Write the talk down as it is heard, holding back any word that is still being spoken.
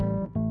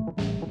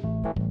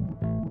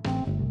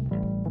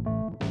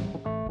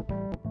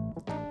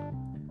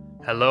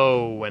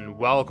Hello and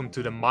welcome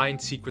to the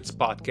Mind Secrets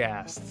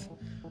podcast.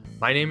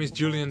 My name is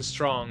Julian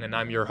Strong and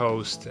I'm your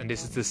host, and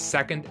this is the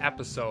second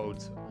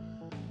episode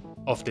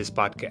of this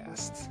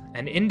podcast.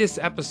 And in this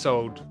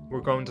episode,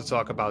 we're going to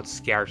talk about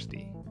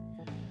scarcity.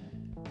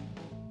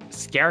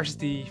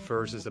 Scarcity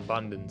versus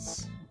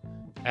abundance.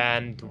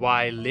 And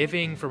why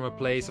living from a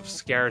place of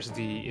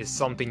scarcity is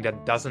something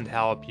that doesn't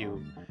help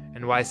you,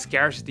 and why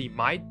scarcity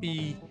might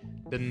be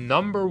the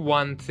number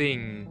one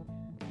thing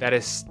that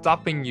is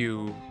stopping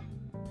you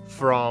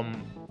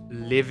from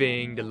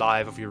living the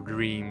life of your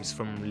dreams,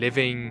 from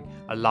living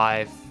a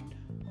life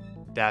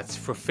that's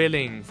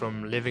fulfilling,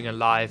 from living a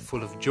life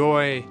full of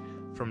joy,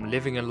 from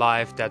living a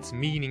life that's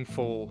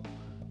meaningful,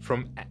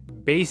 from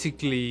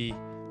basically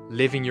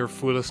living your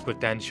fullest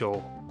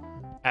potential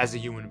as a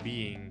human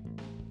being,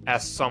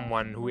 as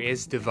someone who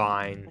is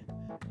divine,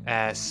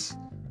 as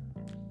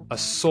a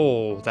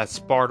soul that's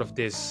part of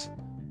this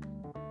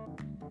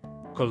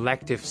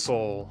collective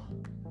soul.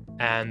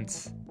 And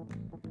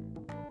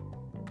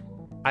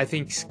I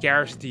think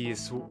scarcity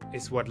is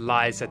what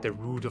lies at the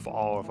root of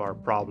all of our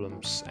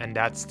problems, and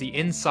that's the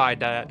insight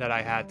that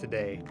I had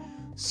today.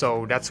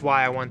 So that's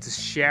why I want to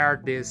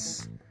share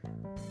this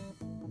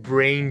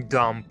brain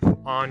dump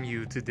on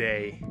you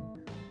today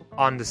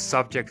on the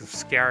subject of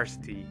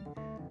scarcity.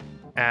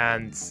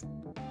 And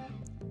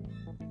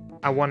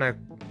I want to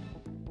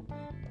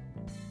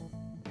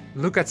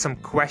look at some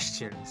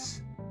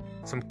questions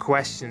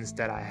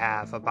that I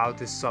have about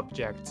this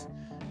subject,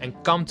 and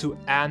come to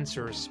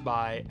answers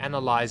by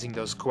analyzing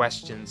those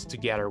questions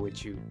together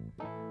with you.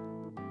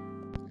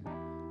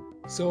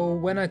 So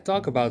when I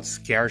talk about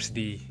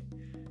scarcity,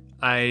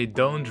 I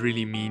don't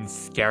really mean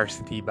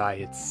scarcity by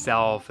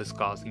itself as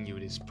causing you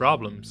these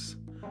problems,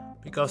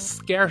 because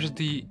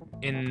scarcity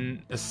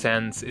in a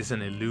sense is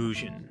an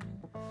illusion.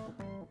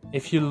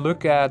 If you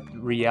look at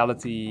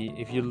reality,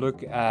 if you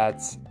look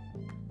at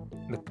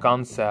the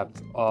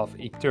concept of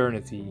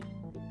eternity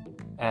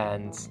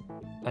and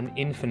an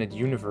infinite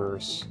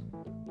universe,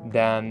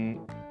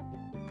 then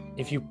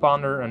if you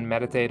ponder and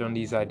meditate on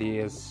these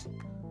ideas,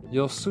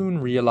 you'll soon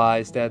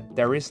realize that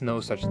there is no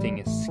such thing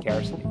as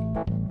scarcity.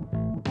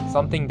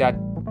 Something that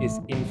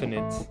is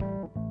infinite,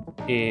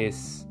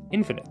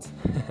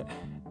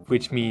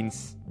 which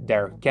means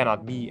there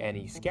cannot be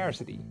any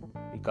scarcity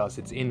because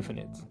it's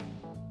infinite.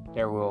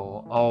 There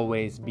will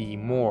always be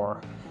more.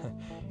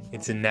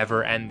 It's a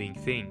never-ending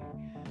thing.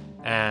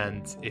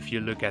 And if you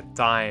look at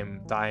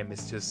time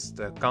is just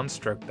a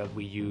construct that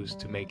we use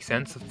to make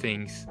sense of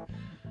things.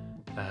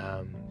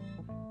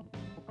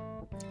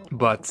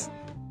 But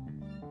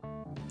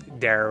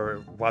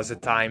there was a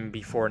time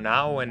before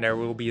now, and there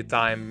will be a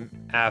time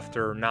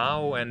after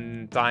now,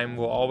 and time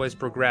will always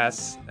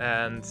progress.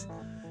 And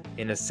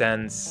in a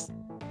sense,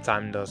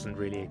 time doesn't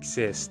really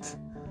exist.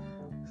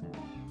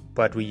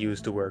 But we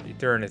use the word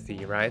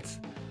eternity, right?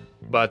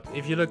 But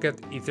if you look at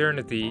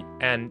eternity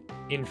and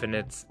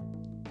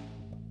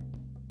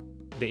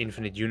the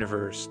infinite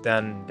universe,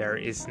 then there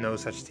is no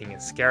such thing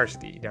as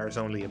scarcity. There is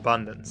only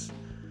abundance.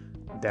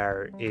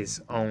 There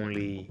is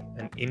only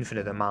an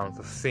infinite amount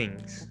of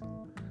things.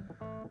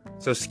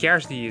 So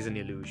scarcity is an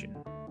illusion.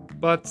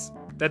 But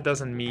that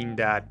doesn't mean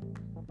that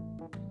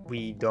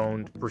we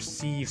don't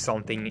perceive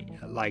something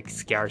like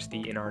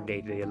scarcity in our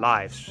day-to-day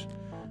lives.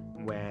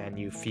 When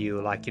you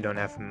feel like you don't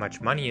have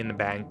much money in the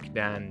bank,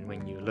 then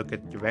when you look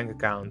at your bank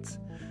account,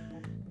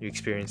 you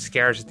experience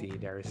scarcity.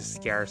 There is a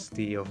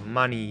scarcity of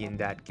money in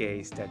that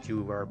case that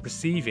you are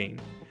perceiving.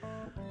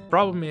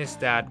 Problem is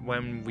that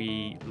when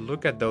we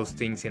look at those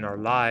things in our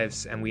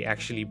lives and we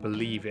actually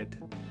believe it,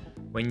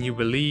 when you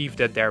believe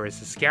that there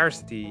is a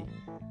scarcity,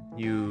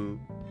 you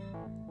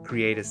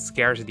create a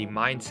scarcity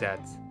mindset.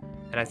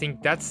 And I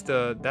think that's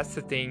the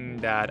thing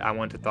that I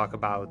want to talk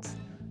about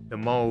the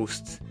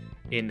most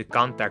in the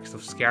context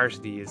of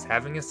scarcity, is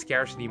having a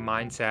scarcity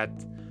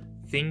mindset,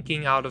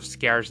 thinking out of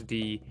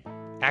scarcity,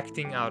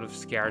 acting out of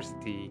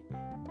scarcity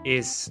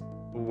is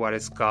what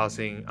is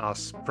causing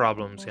us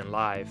problems in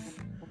life.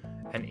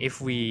 And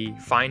if we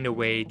find a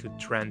way to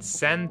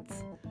transcend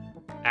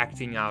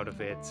acting out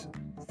of it,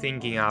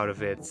 thinking out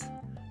of it,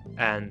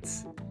 and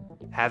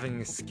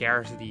having a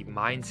scarcity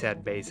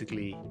mindset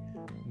basically,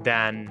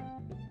 then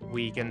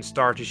we can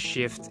start to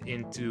shift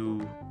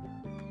into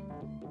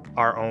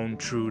our own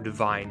true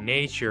divine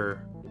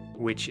nature,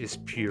 which is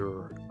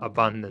pure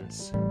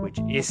abundance, which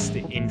is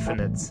the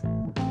infiniteness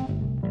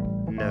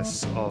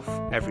of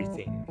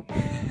everything,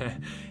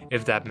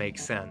 if that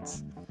makes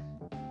sense.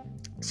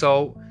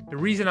 So the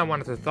reason I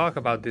wanted to talk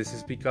about this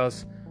is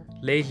because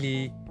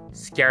lately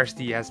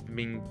scarcity has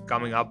been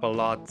coming up a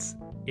lot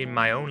in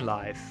my own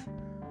life.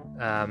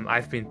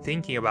 I've been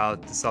thinking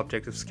about the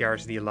subject of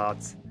scarcity a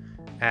lot,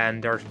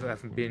 and there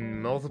have been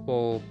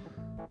multiple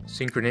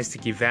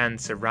synchronistic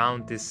events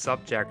around this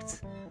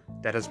subject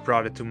that has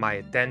brought it to my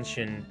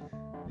attention,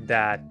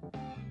 that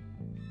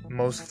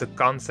most of the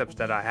concepts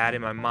that I had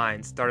in my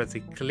mind started to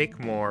click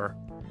more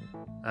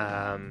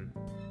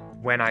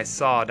when I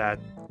saw that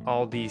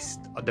all these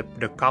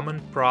the common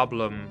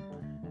problem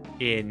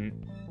in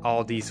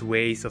all these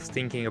ways of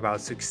thinking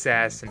about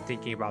success and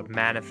thinking about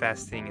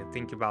manifesting and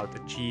thinking about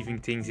achieving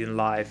things in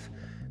life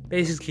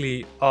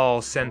basically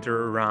all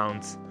center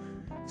around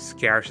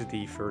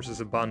scarcity versus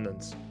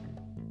abundance.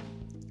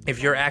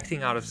 If you're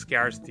acting out of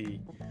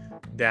scarcity,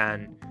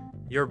 then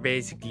you're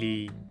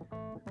basically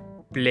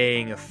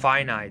playing a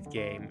finite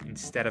game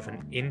instead of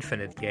an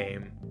infinite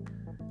game,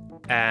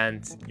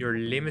 and you're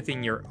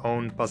limiting your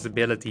own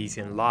possibilities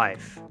in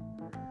life.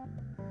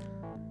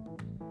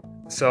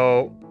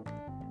 So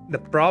the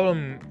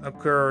problem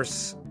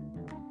occurs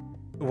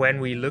when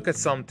we look at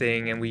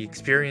something and we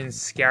experience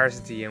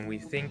scarcity and we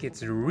think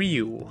it's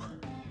real.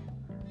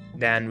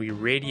 Then we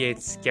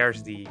radiate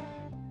scarcity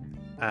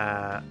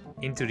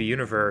into the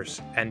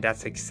universe, and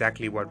that's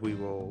exactly what we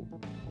will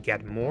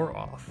get more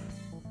of.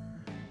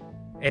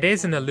 It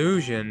is an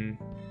illusion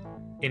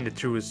in the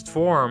truest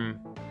form,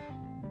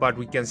 but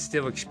we can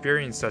still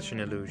experience such an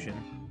illusion.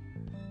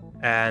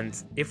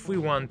 And if we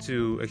want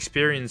to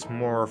experience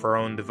more of our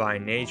own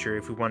divine nature,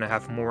 if we want to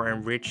have more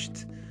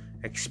enriched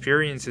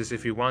experiences,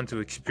 if we want to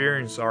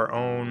experience our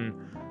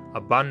own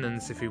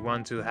abundance, if we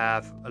want to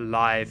have a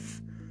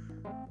life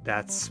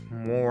that's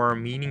more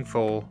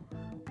meaningful,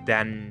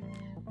 then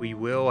we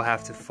will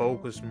have to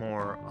focus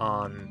more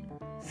on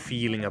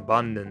feeling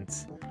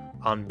abundant,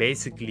 on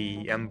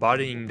basically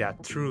embodying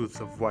that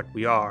truth of what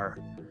we are,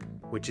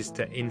 which is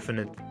the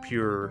infinite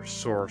pure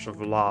source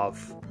of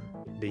love,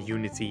 the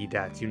unity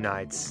that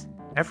unites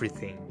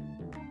everything.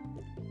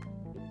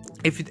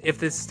 If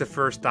this is the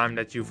first time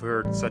that you've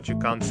heard such a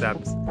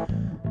concept,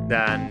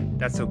 then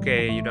that's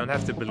okay, you don't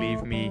have to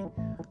believe me,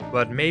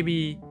 but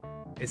maybe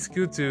it's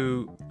good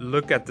to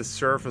look at the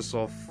surface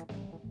of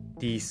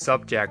these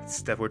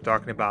subjects that we're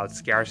talking about,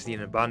 scarcity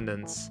and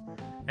abundance,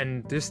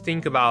 and just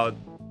think about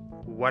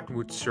what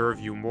would serve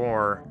you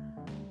more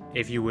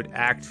if you would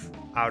act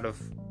out of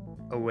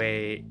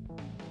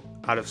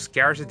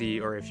scarcity,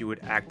 or if you would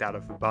act out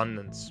of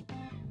abundance.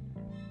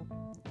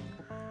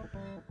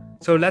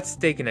 So let's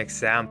take an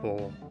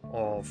example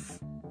of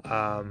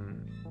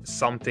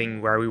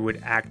something where we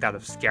would act out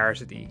of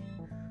scarcity.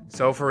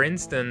 So for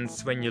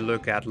instance, when you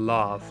look at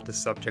love, the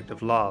subject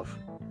of love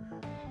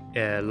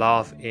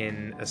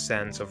in a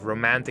sense of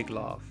romantic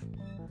love,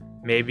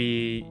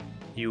 maybe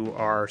you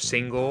are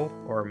single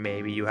or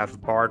maybe you have a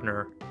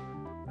partner.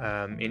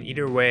 In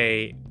either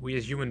way, we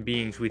as human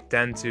beings, we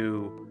tend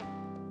to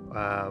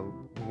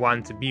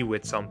want to be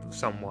with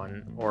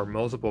someone or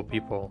multiple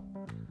people.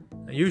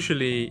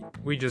 Usually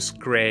we just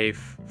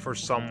crave for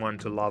someone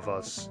to love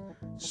us,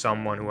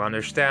 someone who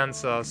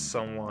understands us,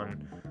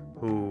 someone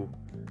who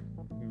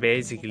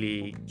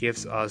basically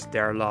gives us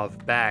their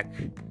love back.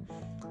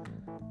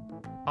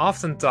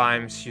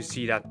 Oftentimes you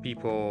see that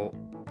people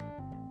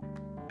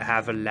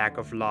have a lack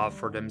of love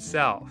for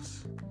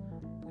themselves.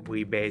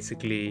 We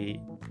basically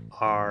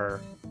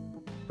are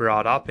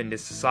brought up in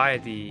this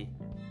society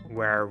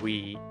where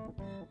we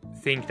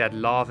think that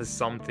love is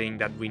something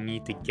that we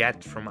need to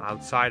get from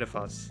outside of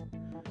us.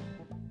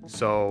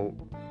 So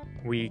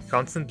we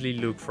constantly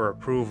look for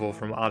approval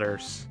from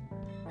others,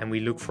 and we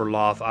look for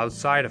love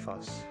outside of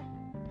us.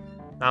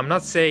 Now, I'm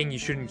not saying you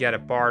shouldn't get a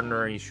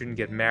partner, you shouldn't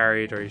get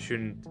married, or you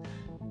shouldn't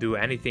do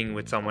anything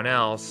with someone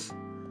else.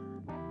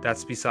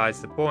 That's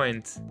besides the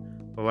point.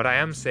 But what I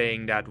am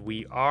saying, that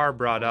we are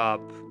brought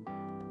up,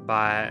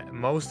 by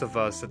most of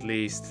us at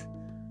least,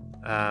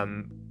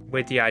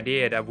 with the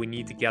idea that we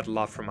need to get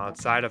love from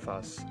outside of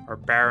us. Our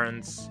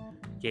parents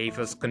gave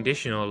us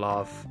conditional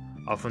love.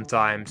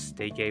 Oftentimes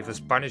they gave us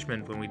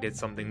punishment when we did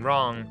something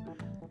wrong.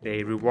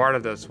 They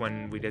rewarded us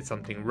when we did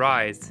something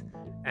right.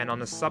 And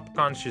on a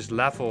subconscious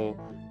level,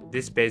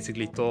 this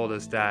basically told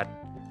us that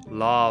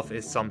love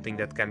is something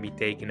that can be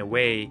taken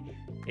away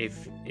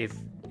if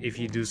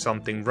you do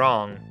something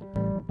wrong,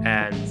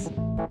 and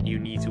you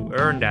need to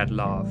earn that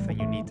love, and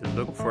you need to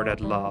look for that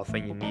love,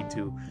 and you need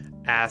to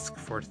ask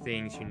for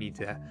things, you need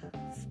to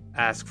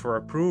ask for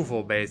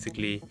approval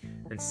basically,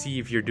 and see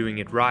if you're doing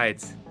it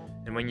right.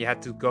 And when you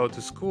had to go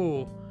to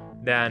school,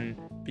 then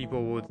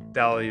people would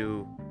tell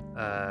you,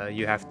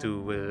 you have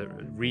to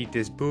read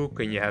this book,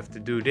 and you have to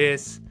do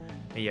this,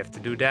 and you have to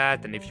do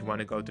that, and if you want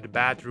to go to the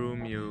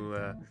bathroom, you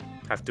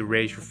have to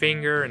raise your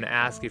finger and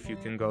ask if you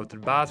can go to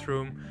the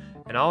bathroom.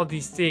 And all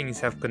these things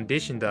have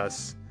conditioned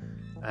us,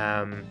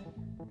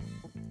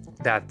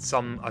 that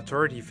some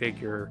authority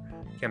figure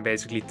can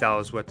basically tell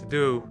us what to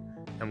do,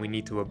 and we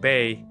need to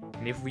obey.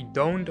 And if we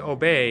don't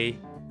obey,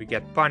 we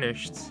get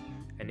punished.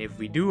 And if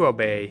we do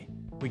obey,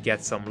 we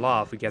get some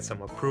love, we get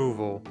some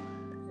approval.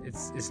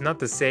 It's not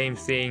the same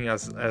thing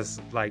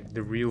as like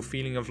the real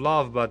feeling of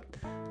love, but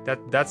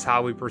that's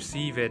how we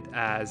perceive it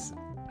as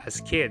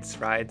kids,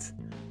 right?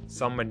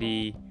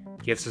 Somebody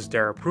gives us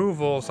their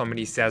approval,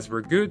 somebody says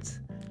we're good,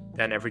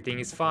 then everything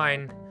is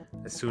fine.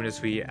 As soon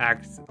as we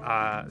act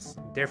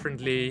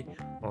differently,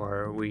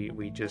 or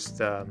we just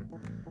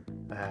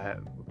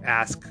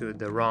ask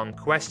the wrong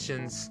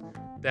questions,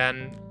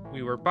 then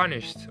we were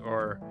punished,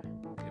 or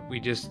we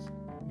just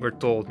were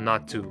told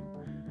not to.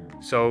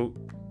 So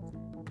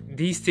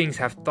these things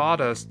have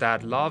taught us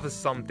that love is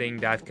something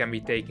that can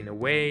be taken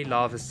away,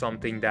 love is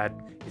something that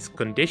is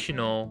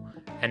conditional,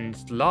 and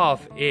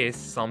love is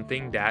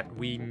something that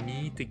we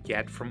need to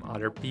get from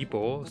other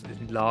people.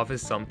 Love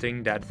is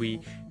something that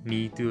we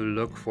need to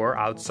look for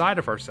outside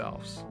of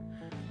ourselves.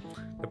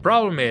 The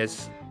problem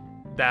is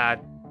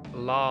that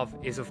love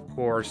is, of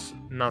course,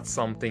 not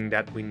something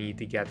that we need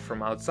to get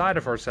from outside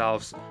of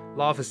ourselves.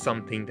 Love is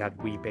something that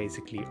we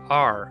basically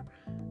are.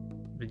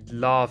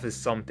 Love is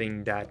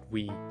something that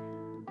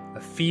a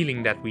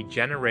feeling that we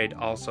generate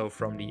also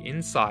from the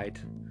inside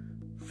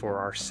for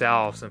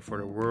ourselves and for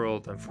the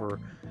world and for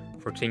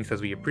things that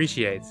we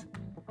appreciate.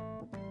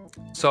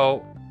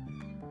 So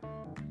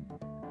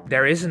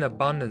there is an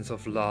abundance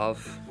of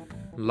love.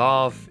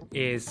 Love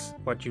is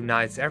what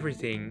unites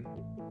everything.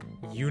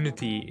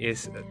 Unity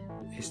is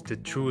the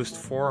truest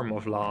form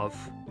of love.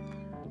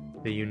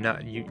 The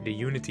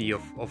unity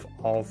of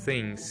all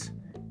things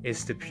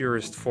is the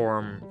purest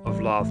form of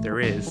love there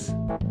is,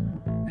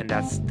 and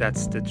that's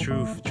the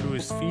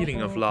truest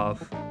feeling of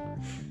love.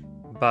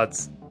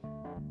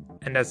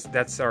 And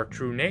that's our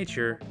true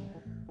nature.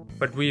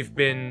 But we've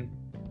been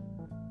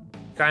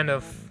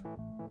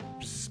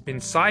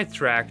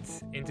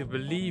sidetracked into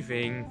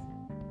believing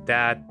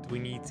that we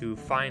need to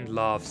find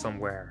love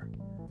somewhere,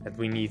 that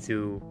we need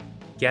to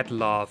get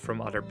love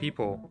from other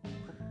people.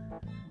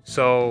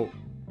 So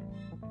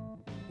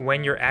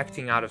when you're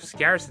acting out of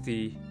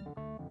scarcity,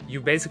 you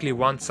basically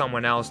want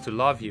someone else to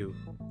love you,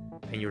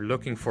 and you're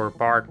looking for a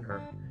partner.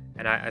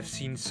 And I've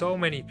seen so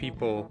many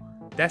people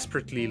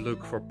desperately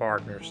look for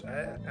partners.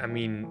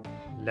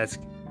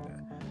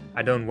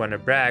 I don't want to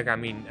brag.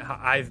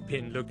 I've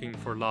been looking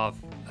for love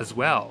as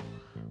well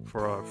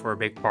for a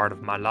big part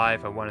of my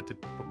life. I wanted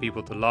for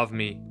people to love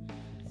me,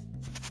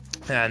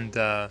 and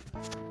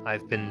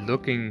I've been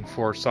looking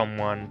for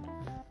someone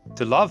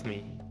to love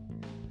me.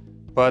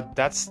 But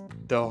that's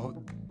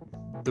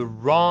the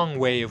wrong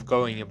way of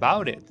going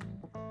about it.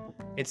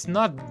 It's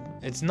not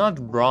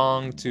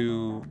wrong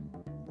to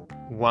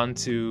want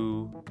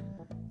to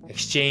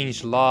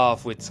exchange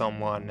love with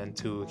someone and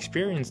to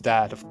experience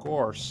that, of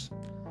course.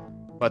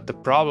 But the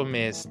problem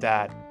is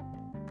that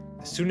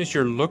as soon as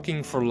you're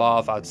looking for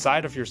love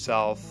outside of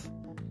yourself,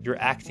 you're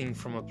acting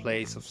from a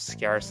place of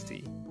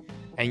scarcity,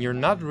 and you're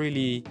not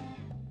really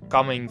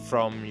coming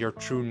from your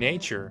true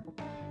nature.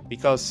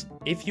 Because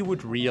if you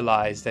would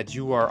realize that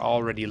you are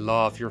already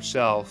love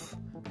yourself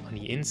on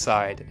the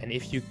inside, and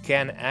if you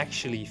can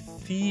actually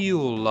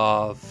feel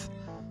love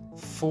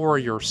for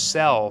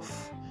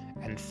yourself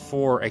and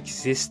for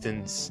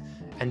existence,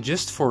 and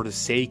just for the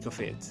sake of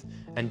it,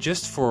 and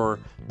just for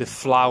the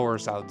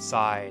flowers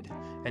outside,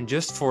 and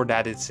just for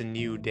that it's a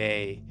new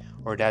day,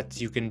 or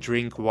that you can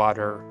drink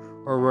water,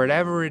 or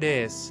whatever it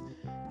is,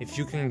 if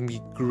you can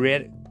be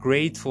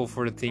grateful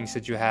for the things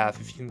that you have,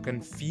 if you can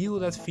feel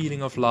that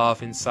feeling of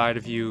love inside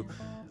of you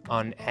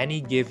on any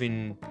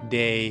given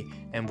day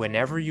and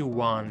whenever you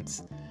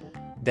want,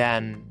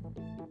 then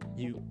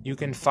you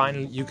can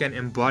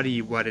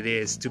embody what it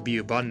is to be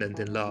abundant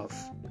in love.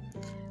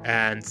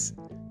 And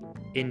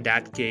in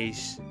that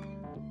case,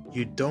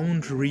 you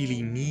don't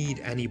really need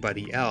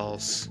anybody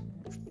else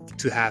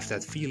to have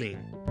that feeling.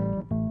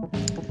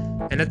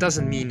 And that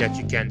doesn't mean that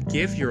you can't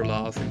give your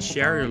love and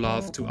share your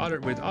love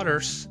with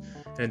others.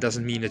 And it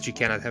doesn't mean that you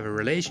cannot have a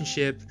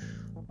relationship.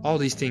 All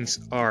these things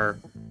are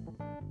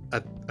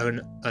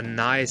a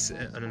nice,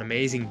 an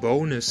amazing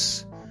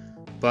bonus.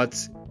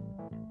 But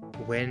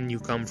when you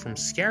come from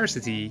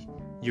scarcity,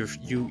 you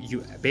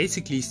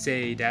basically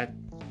say that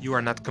you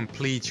are not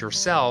complete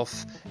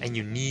yourself, and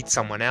you need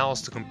someone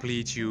else to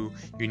complete you.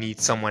 You need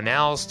someone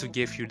else to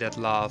give you that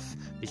love,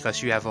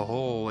 because you have a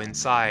hole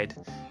inside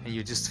and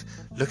you're just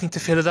looking to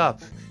fill it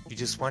up. You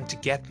just want to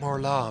get more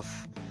love.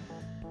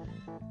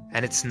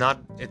 And it's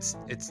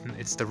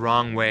the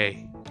wrong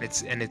way.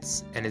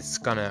 It's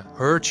gonna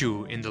hurt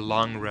you in the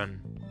long run.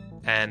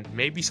 And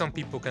maybe some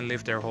people can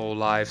live their whole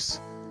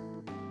lives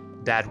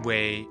that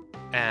way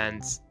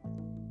and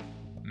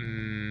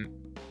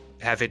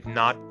have it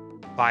not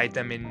bite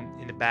them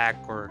in the back,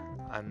 or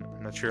I'm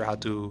not sure how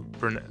to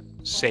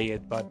say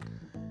it, but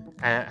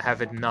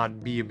have it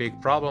not be a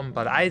big problem.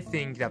 But I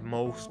think that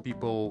most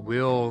people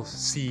will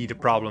see the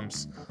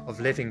problems of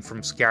living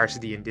from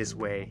scarcity in this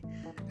way,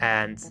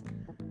 and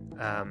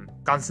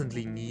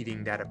constantly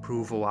needing that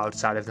approval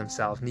outside of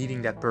themselves,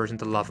 needing that person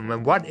to love them.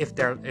 And what if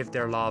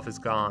their love is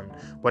gone?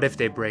 What if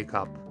they break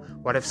up?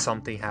 What if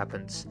something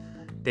happens?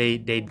 They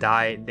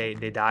die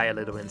a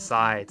little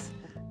inside.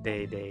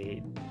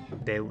 They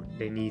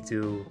need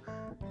to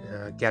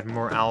get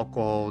more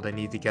alcohol. They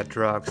need to get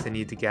drugs. They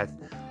need to get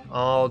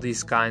all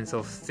these kinds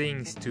of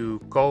things to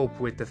cope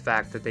with the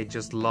fact that they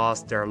just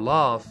lost their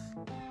love.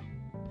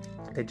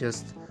 They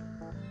just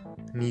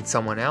need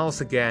someone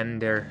else again.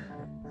 They're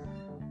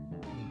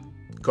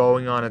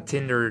going on a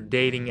Tinder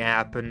dating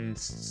app and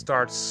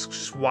start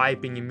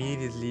swiping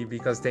immediately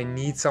because they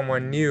need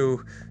someone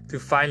new to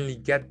finally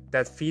get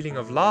that feeling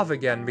of love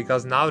again,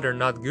 because now they're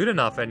not good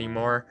enough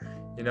anymore.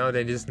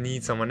 They just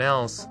need someone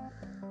else.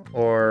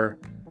 Or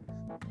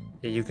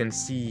you can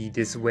see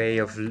this way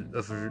of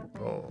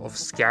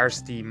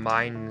scarcity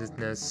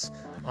mindedness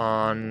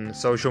on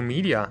social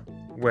media,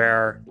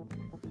 where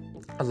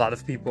a lot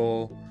of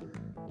people,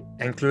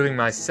 including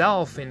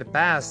myself in the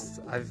past,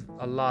 I've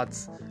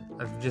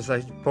just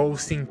like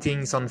posting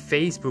things on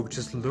Facebook,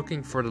 just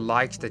looking for the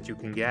likes that you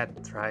can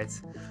get, right?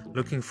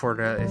 Looking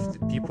for if the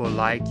people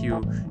like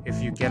you,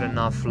 if you get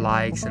enough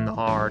likes and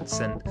hearts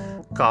and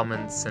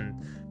comments and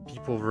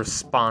people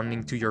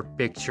responding to your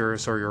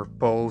pictures or your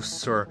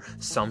posts or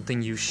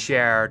something you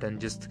shared, and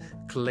just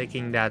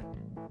clicking that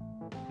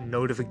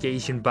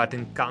notification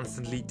button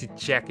constantly to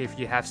check if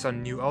you have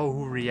some new, oh,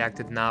 who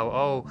reacted now,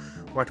 oh,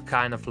 what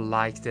kind of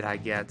likes did I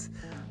get,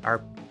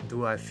 or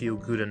do I feel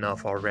good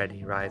enough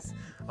already, right?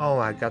 Oh,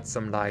 I got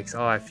some likes,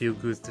 oh, I feel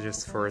good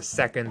just for a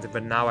second,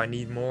 but now I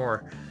need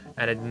more.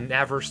 And it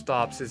never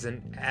stops. It's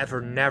an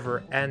ever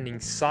never ending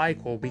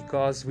cycle,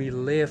 because we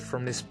live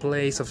from this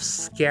place of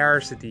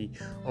scarcity,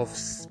 of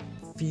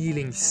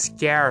feeling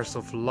scarce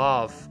of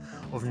love,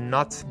 of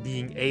not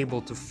being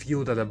able to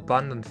feel that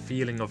abundant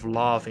feeling of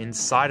love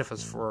inside of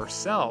us for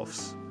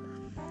ourselves.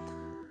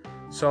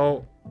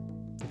 So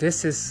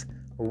this is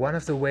one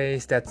of the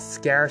ways that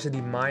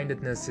scarcity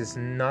mindedness is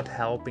not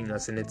helping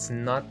us, and it's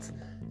not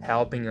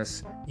helping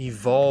us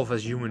evolve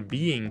as human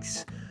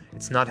beings.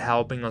 It's not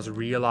helping us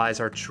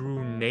realize our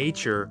true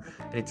nature,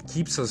 and it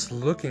keeps us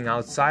looking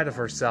outside of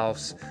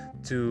ourselves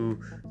to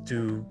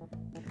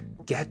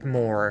get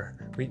more.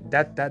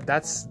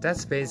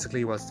 That's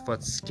basically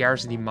what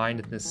scarcity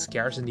mindedness,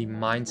 scarcity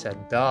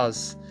mindset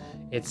does.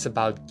 It's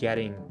about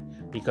getting,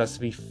 because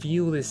we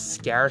feel this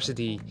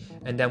scarcity,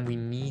 and then we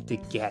need to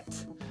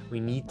get. We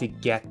need to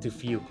get to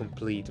feel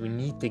complete. We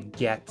need to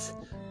get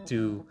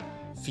to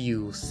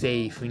feel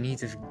safe. We need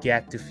to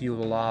get to feel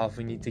love.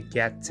 We need to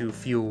get to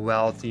feel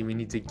wealthy. We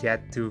need to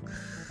get to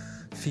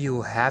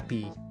feel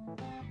happy.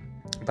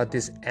 But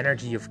this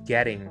energy of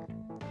getting,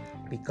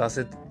 because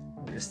the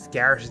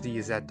scarcity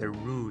is at the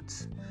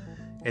root,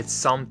 it's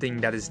something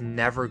that is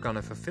never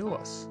gonna fulfill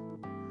us,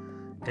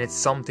 and it's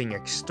something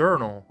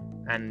external.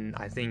 And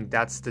I think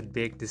that's the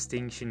big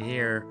distinction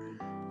here,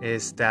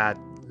 is that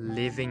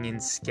living in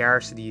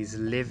scarcity is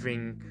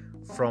living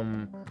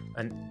from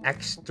an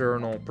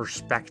external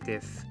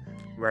perspective,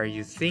 where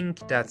you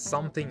think that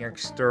something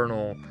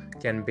external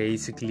can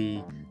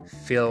basically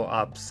fill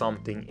up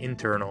something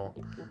internal.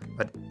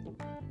 But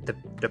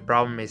the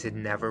problem is, it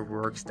never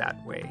works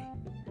that way.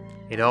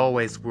 It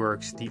always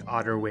works the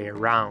other way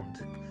around.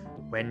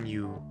 When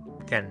you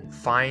can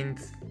find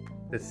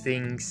the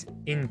things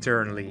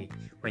internally,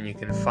 when you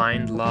can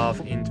find love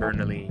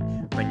internally,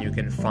 when you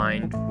can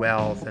find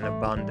wealth and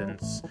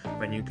abundance,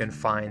 when you can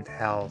find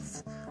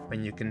health,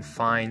 when you can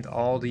find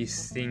all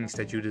these things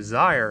that you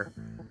desire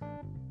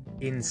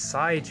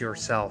inside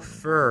yourself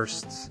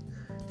first,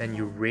 then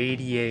you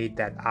radiate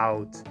that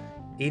out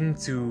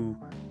into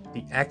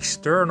the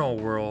external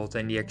world,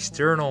 and the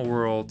external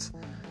world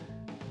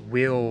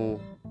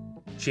will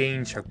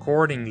change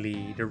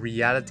accordingly. The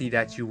reality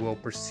that you will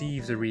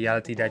perceive, the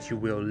reality that you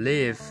will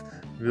live,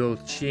 will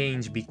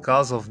change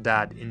because of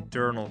that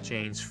internal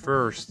change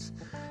first,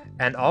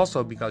 and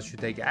also because you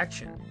take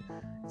action.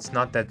 It's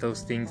not that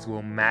those things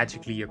will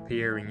magically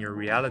appear in your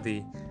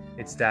reality.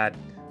 It's that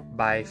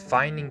by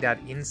finding that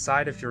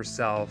inside of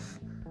yourself,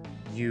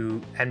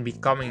 and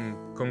becoming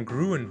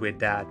congruent with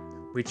that,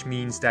 which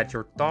means that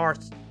your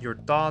thoughts, your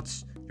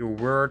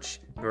words,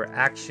 your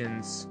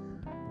actions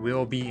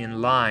will be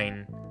in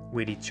line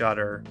with each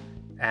other,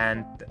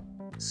 and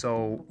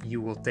so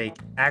you will take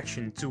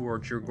action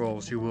towards your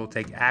goals. You will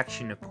take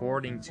action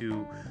according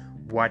to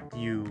what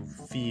you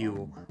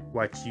feel,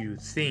 what you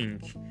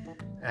think,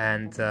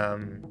 and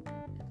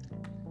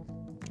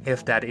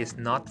if that is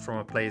not from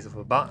a place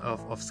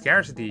of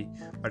scarcity,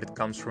 but it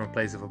comes from a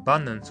place of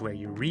abundance, where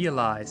you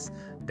realize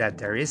that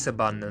there is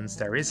abundance,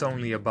 there is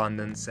only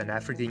abundance, and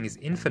everything is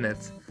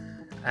infinite,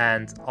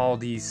 and all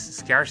these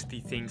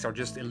scarcity things are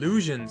just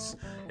illusions.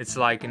 It's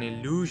like an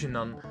illusion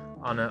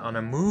on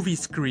a movie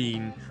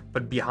screen,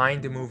 but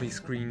behind the movie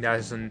screen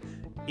there's an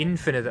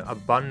infinite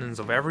abundance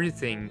of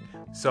everything.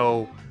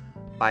 So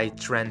by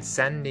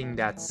transcending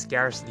that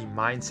scarcity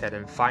mindset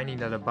and finding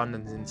that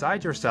abundance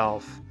inside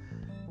yourself,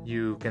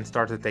 you can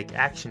start to take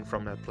action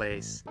from that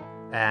place,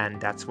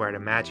 and that's where the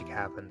magic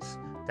happens.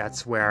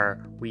 That's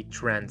where we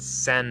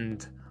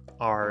transcend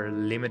our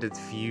limited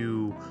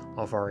view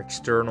of our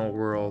external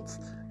world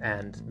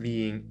and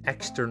being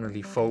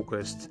externally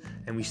focused,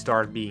 and we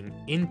start being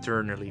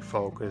internally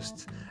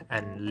focused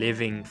and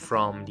living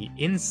from the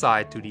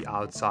inside to the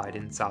outside,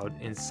 instead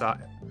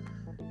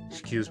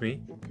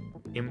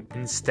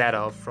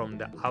of from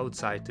the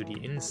outside to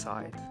the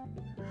inside.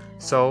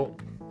 So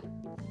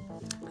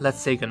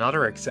let's take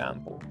another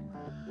example.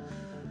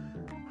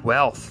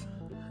 Wealth.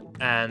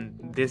 And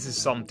this is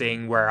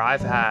something where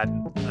I've had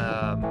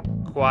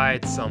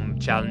quite some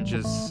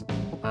challenges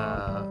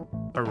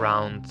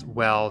around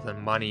wealth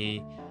and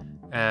money.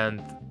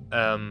 And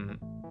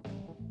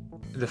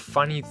the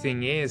funny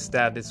thing is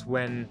that it's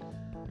when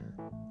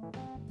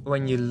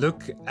you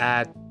look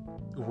at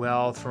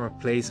wealth from a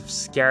place of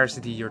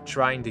scarcity. You're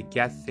trying to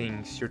get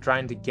things. You're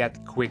trying to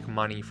get quick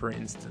money, for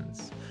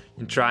instance.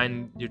 You're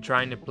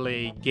trying to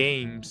play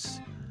games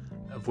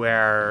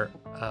where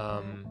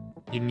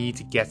you need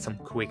to get some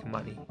quick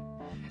money.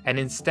 And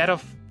instead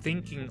of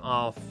thinking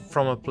of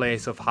from a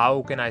place of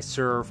how can I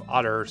serve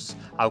others,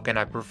 how can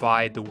I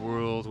provide the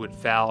world with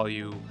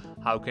value,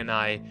 how can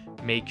I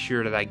make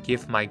sure that I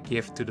give my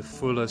gift to the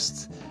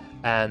fullest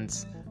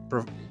and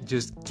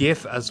just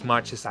give as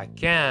much as I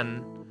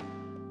can,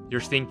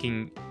 you're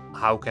thinking,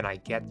 how can I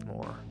get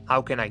more?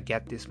 How can I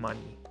get this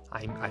money?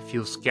 I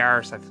feel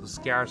scarce.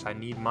 I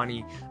need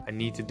money. I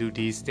need to do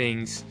these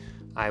things.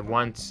 I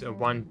want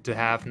to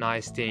have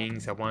nice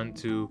things. I want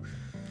to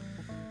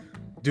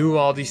do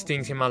all these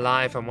things in my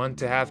life. I want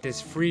to have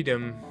this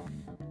freedom.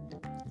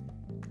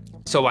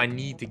 So I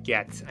need to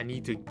get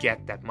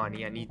that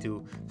money. I need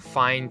to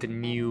find a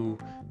new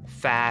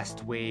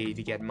fast way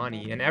to get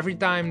money. And every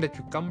time that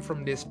you come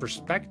from this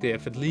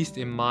perspective, at least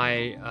in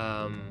my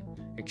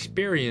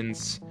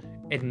experience,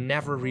 it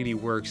never really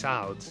works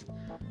out,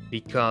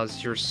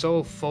 because you're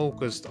so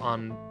focused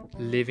on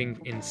living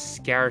in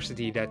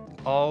scarcity that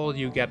all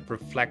you get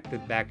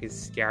reflected back is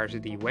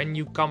scarcity. When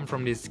you come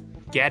from this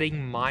getting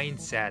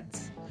mindset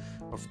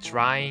of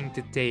trying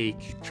to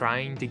take,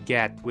 trying to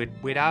get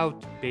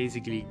without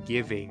basically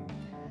giving,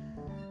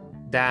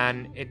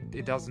 then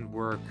it doesn't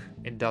work.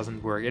 It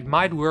doesn't work. It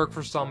might work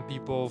for some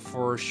people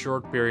for a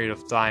short period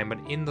of time, but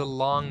in the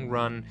long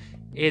run,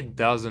 it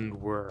doesn't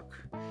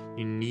work.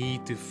 You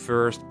need to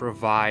first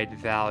provide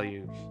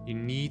value. You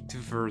need to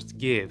first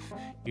give.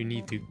 You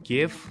need to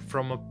give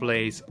from a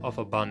place of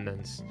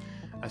abundance.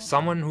 As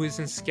someone who is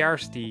in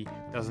scarcity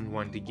doesn't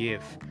want to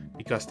give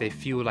because they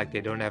feel like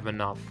they don't have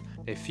enough.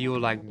 They feel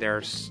like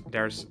there's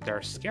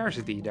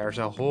scarcity. There's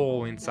a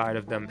hole inside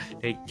of them.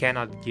 They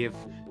cannot give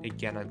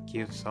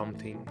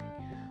something.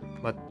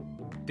 But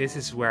this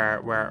is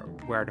where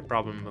the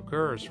problem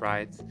occurs,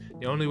 right?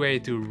 The only way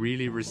to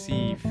really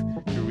receive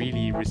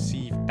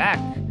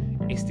back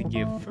is to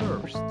give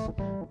first.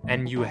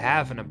 And you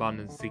have an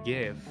abundance to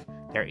give.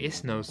 There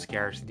is no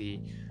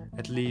scarcity,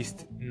 at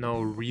least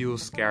no real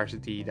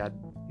scarcity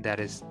that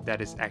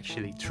is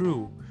actually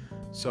true.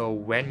 So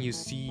when you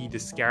see the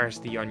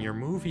scarcity on your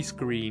movie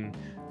screen,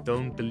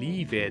 don't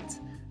believe it,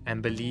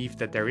 and believe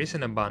that there is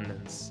an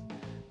abundance.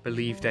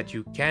 Believe that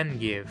you can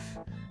give,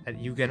 that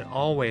you can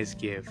always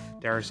give.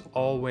 There's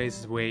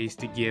always ways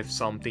to give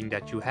something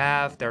that you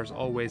have. There's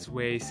always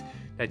ways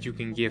that you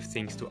can give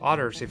things to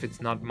others. If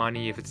it's not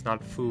money, if it's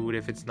not food,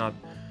 if it's not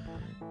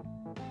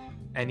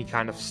any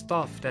kind of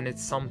stuff, then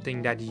it's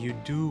something that you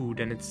do,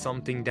 then it's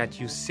something that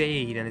you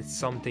say, then it's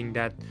something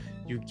that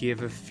you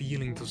give a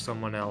feeling to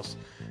someone else.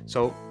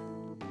 So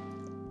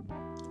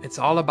it's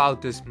all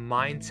about this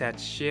mindset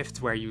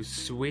shift where you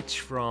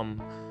switch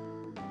from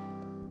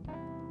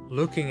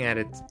looking at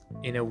it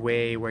in a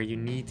way where you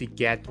need to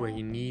get, where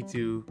you need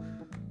to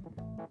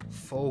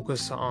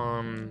focus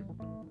on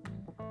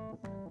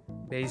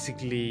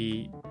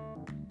basically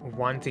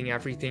wanting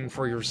everything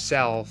for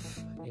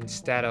yourself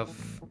instead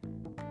of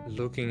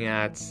looking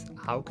at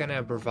how can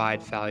I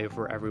provide value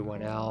for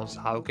everyone else,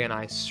 how can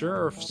I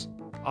serve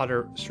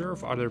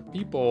other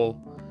people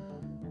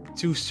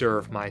to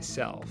serve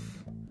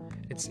myself.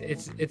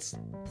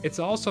 It's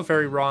also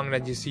very wrong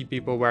that you see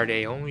people where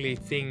they only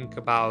think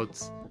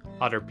about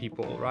other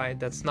people, right?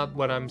 That's not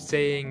what I'm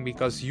saying,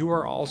 because you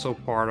are also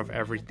part of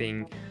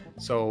everything.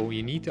 So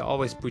you need to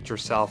always put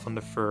yourself on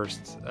the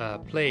first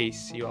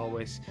place. You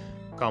always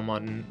come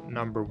on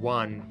number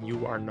one.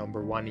 You are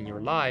number one in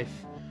your life,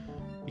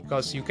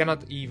 because you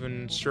cannot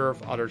even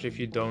serve others if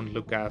you don't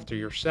look after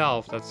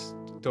yourself. That's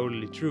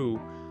totally true.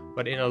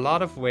 But in a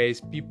lot of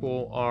ways,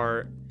 people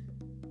are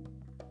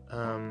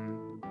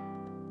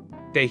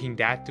taking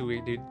that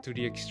to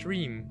the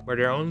extreme, where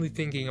they're only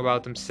thinking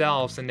about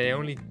themselves, and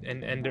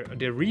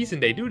the reason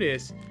they do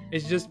this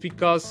is just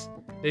because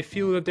they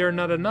feel that they're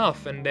not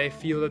enough, and they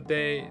feel that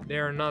they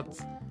are not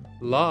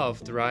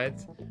loved, right?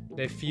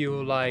 They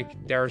feel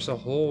like there's a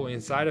hole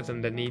inside of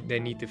them that they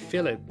need to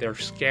fill it. They're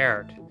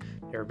scared.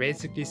 They're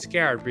basically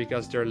scared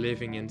because they're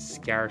living in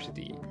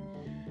scarcity.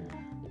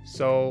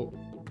 So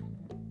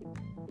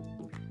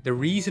the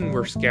reason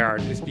we're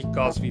scared is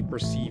because we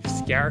perceive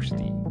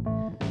scarcity.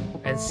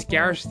 And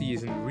scarcity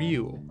isn't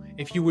real.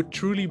 If you would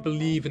truly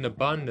believe in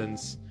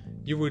abundance,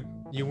 you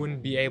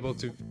wouldn't be able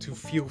to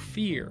feel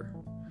fear.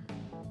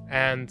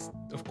 And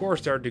of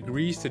course there are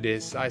degrees to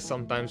this. I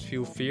sometimes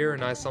feel fear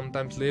and I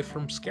sometimes live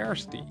from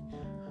scarcity.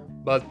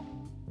 But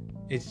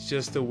it's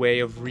just a way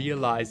of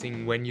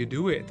realizing when you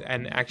do it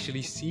and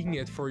actually seeing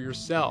it for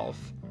yourself,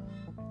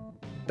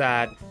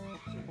 that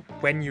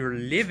when you're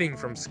living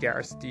from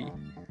scarcity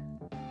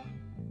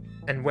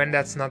and when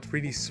that's not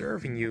really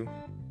serving you.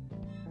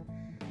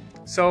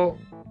 So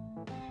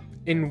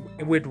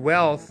with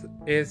wealth,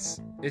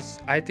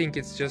 I think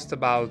it's just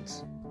about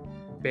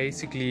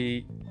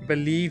basically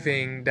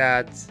believing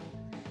that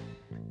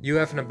you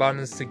have an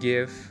abundance to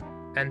give,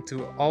 and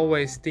to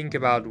always think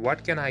about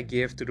what can I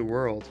give to the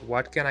world,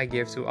 what can I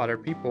give to other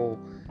people,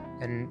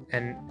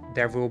 and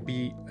there will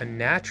be a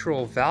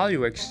natural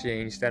value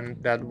exchange then,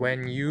 that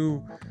when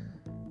you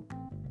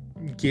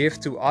give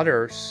to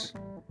others,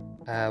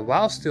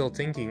 while still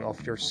thinking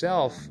of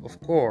yourself, of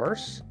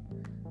course,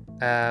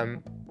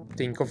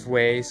 think of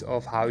ways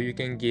of how you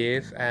can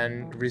give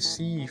and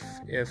receive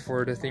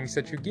for the things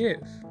that you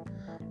give.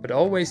 But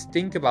always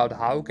think about,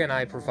 how can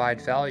I provide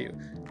value?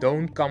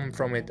 Don't come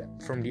from it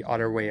from the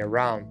other way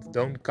around.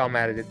 Don't come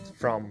at it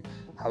from,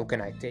 how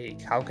can I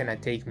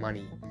take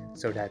money,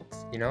 so that,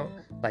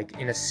 like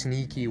in a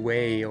sneaky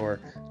way, or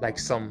like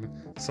some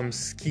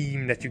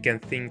scheme that you can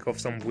think of,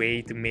 some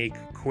way to make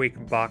a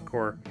quick buck,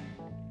 or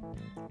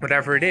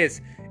whatever it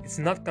is. It's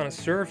not gonna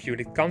serve you.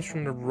 It comes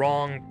from the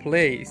wrong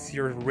place.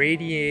 You're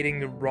radiating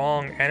the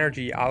wrong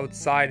energy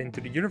outside into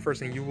the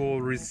universe, and you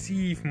will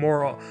receive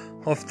more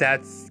of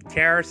that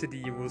scarcity.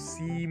 You will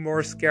see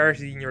more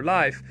scarcity in your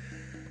life.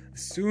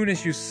 As soon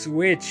as you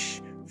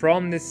switch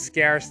from this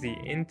scarcity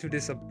into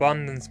this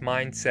abundance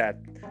mindset,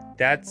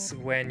 that's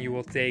when you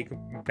will take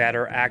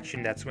better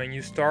action. That's when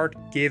you start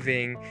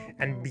giving,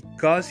 and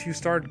because you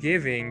start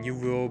giving, you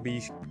will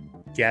be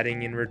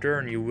getting in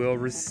return. You will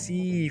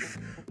receive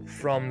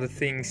from the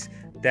things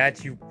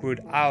that you put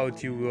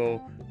out. You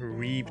will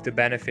reap the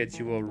benefits,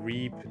 you will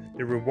reap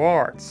the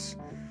rewards.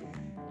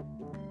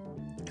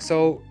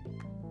 So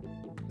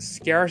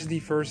scarcity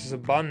versus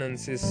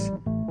abundance is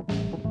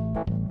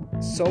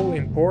so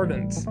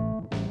important.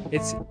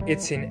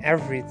 It's in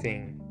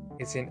everything.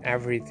 It's in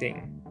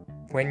everything.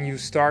 When you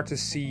start to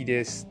see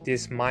this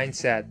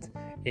mindset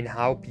in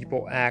how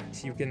people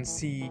act, you can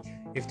see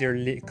if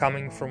they're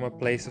coming from a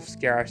place of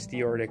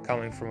scarcity or they're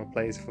coming from a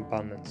place of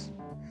abundance.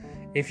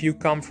 If you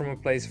come from a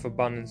place of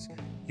abundance,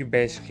 you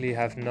basically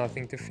have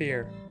nothing to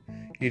fear.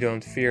 You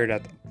don't fear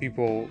that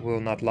people will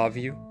not love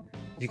you.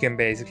 You can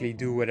basically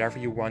do whatever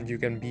you want. You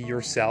can be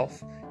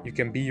yourself. You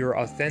can be your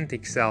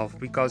authentic self,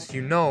 because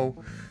you know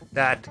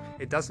that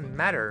it doesn't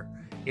matter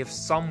if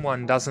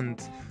someone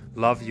doesn't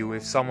love you,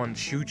 if someone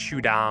shoots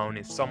you down,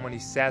 if somebody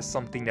says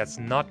something that's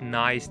not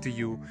nice to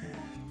you.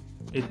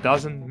 It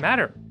doesn't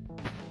matter.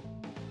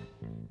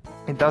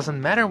 It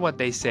doesn't matter what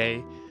they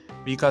say,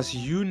 because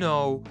you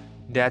know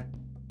that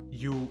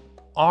you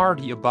are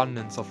the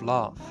abundance of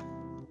love.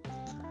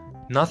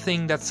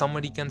 Nothing that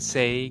somebody can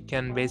say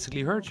can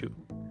basically hurt you.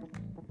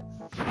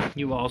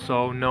 You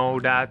also know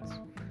that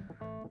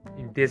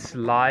this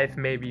life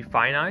may be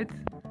finite,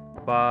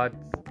 but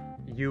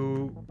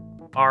you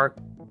are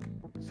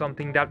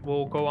something that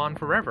will go on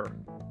forever,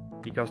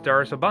 because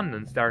there is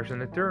abundance, there is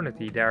an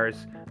eternity, there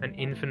is an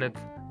infinite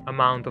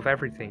amount of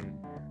everything.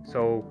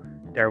 So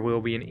there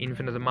will be an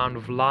infinite amount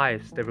of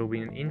lives, there will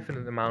be an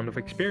infinite amount of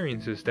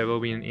experiences, there will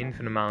be an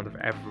infinite amount of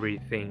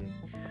everything,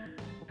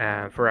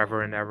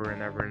 forever and ever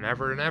and ever and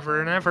ever and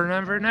ever and ever and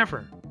ever and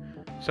ever.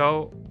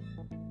 So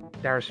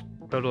there's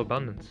total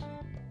abundance.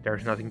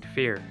 There's nothing to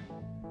fear.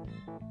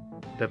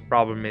 The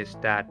problem is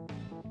that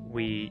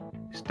we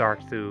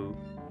start to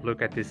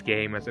look at this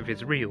game as if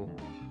it's real.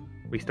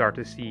 We start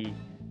to see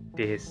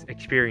this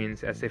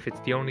experience as if it's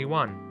the only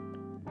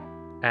one.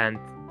 And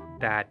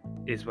that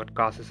is what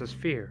causes us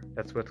fear.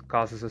 That's what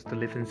causes us to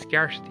live in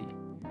scarcity.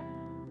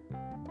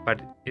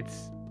 But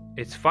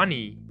it's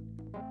funny,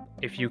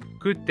 if you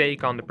could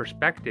take on the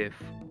perspective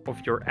of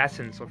your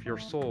essence, of your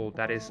soul,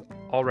 that is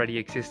already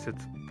existed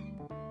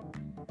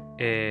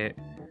in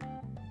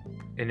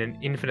an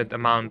infinite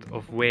amount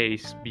of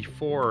ways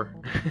before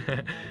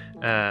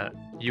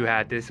you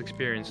had this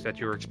experience that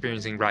you're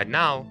experiencing right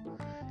now.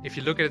 If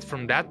you look at it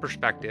from that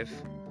perspective,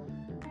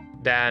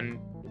 then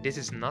this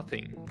is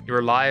nothing.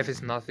 Your life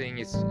is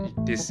nothing.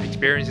 This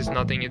experience is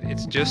nothing.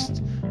 It's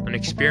just an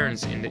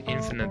experience in the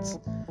infinite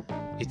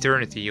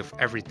eternity of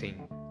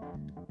everything.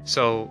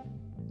 So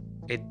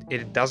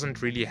it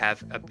doesn't really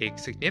have a big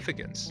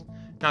significance.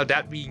 Now,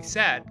 that being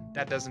said,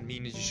 that doesn't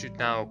mean that you should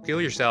now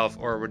kill yourself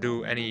or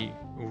do any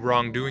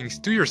wrongdoings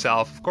to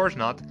yourself. Of course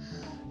not.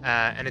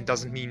 And it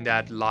doesn't mean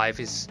that life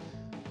is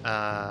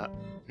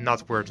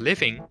not worth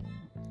living,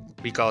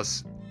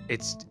 because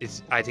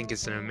I think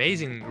it's an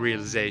amazing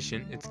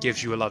realization. It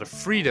gives you a lot of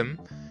freedom.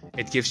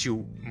 It gives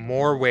you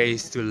more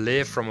ways to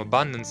live from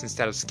abundance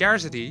instead of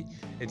scarcity.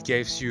 It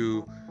gives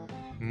you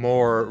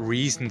more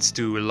reasons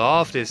to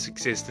love this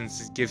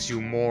existence. It gives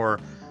you more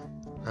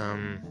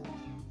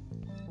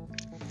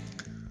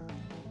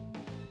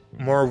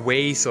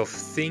ways of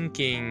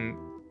thinking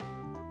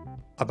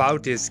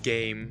about this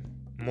game,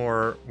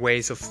 more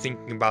ways of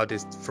thinking about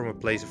this from a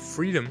place of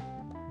freedom.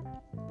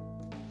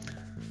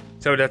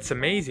 So that's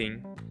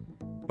amazing.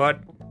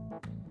 But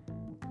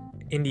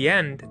in the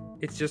end,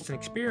 it's just an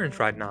experience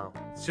right now.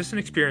 It's just an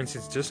experience.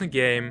 It's just a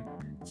game.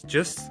 It's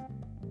just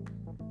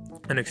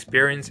an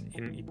experience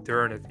in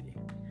eternity.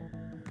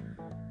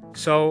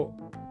 So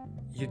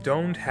you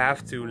don't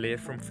have to live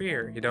from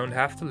fear. You don't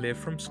have to live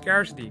from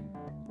scarcity.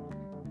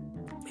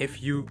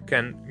 If you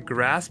can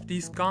grasp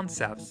these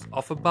concepts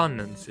of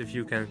abundance, if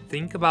you can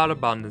think about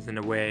abundance in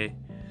a way,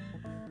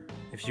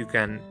 if you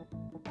can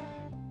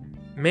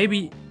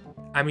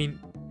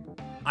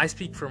I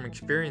speak from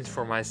experience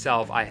for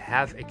myself. I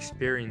have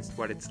experienced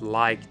what it's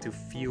like to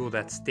feel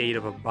that state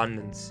of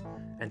abundance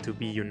and to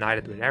be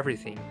united with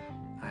everything.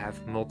 I have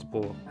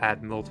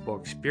had multiple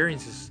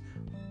experiences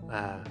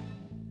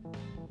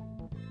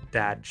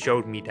that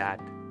showed me that.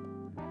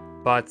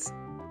 But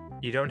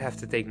you don't have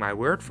to take my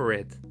word for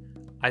it.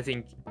 I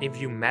think if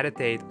you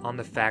meditate on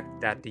the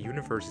fact that the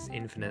universe is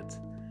infinite,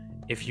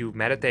 if you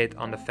meditate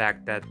on the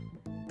fact that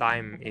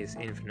time is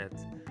infinite,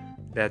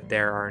 that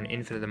there are an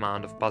infinite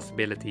amount of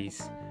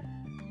possibilities,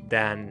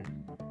 then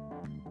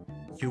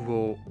you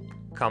will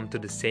come to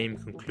the same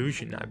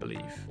conclusion, I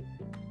believe.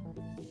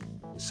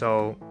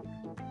 So,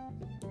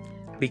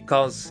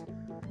 because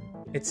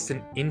it's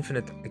an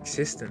infinite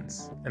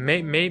existence, and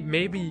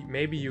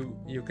maybe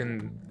you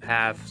can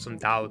have some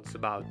doubts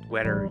about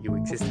whether you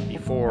existed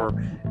before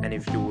and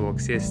if you will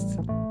exist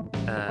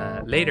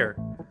later.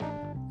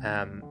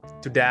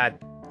 To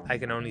that, I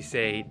can only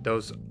say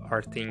those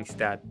are things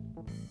that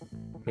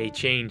may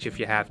change if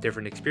you have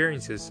different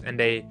experiences, and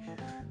they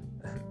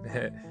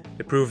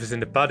the proof is in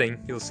the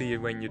pudding. You'll see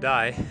it when you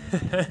die.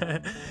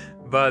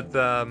 But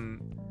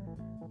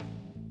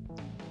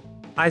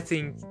I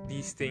think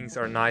these things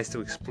are nice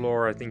to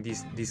explore. I think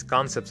these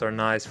concepts are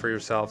nice for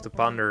yourself to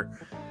ponder,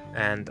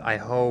 and I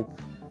hope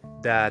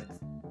that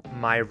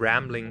my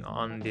rambling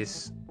on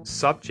this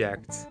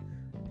subject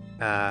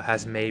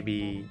has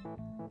maybe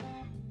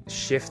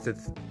shifted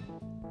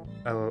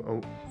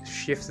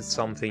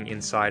something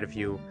inside of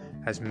you,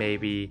 has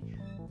maybe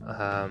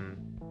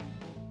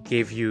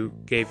gave you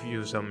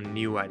some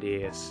new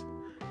ideas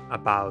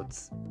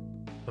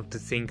to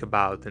think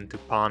about and to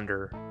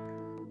ponder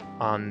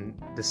on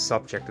the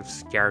subject of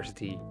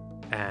scarcity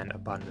and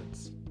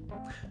abundance.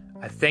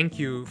 I thank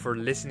you for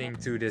listening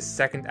to this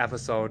second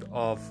episode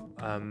of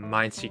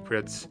Mind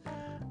Secrets.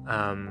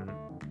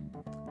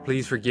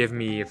 Please forgive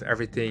me if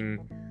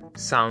everything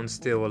sounds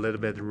still a little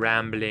bit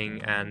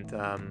rambling, and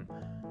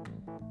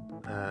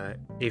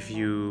if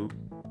you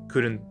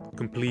couldn't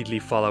completely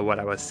follow what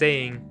I was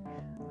saying.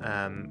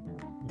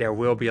 There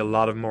will be a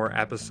lot of more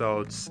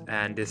episodes,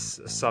 and this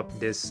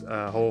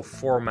whole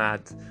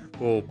format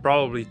will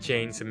probably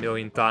change a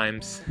million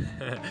times.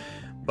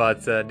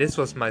 But this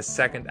was my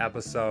second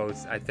episode.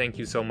 I thank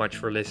you so much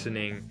for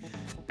listening,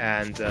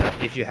 and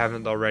if you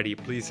haven't already,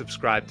 please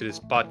subscribe to this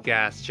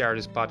podcast, share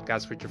this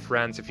podcast with your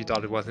friends if you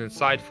thought it was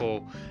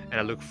insightful, and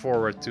I look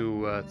forward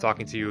to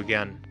talking to you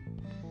again.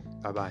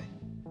 Bye bye.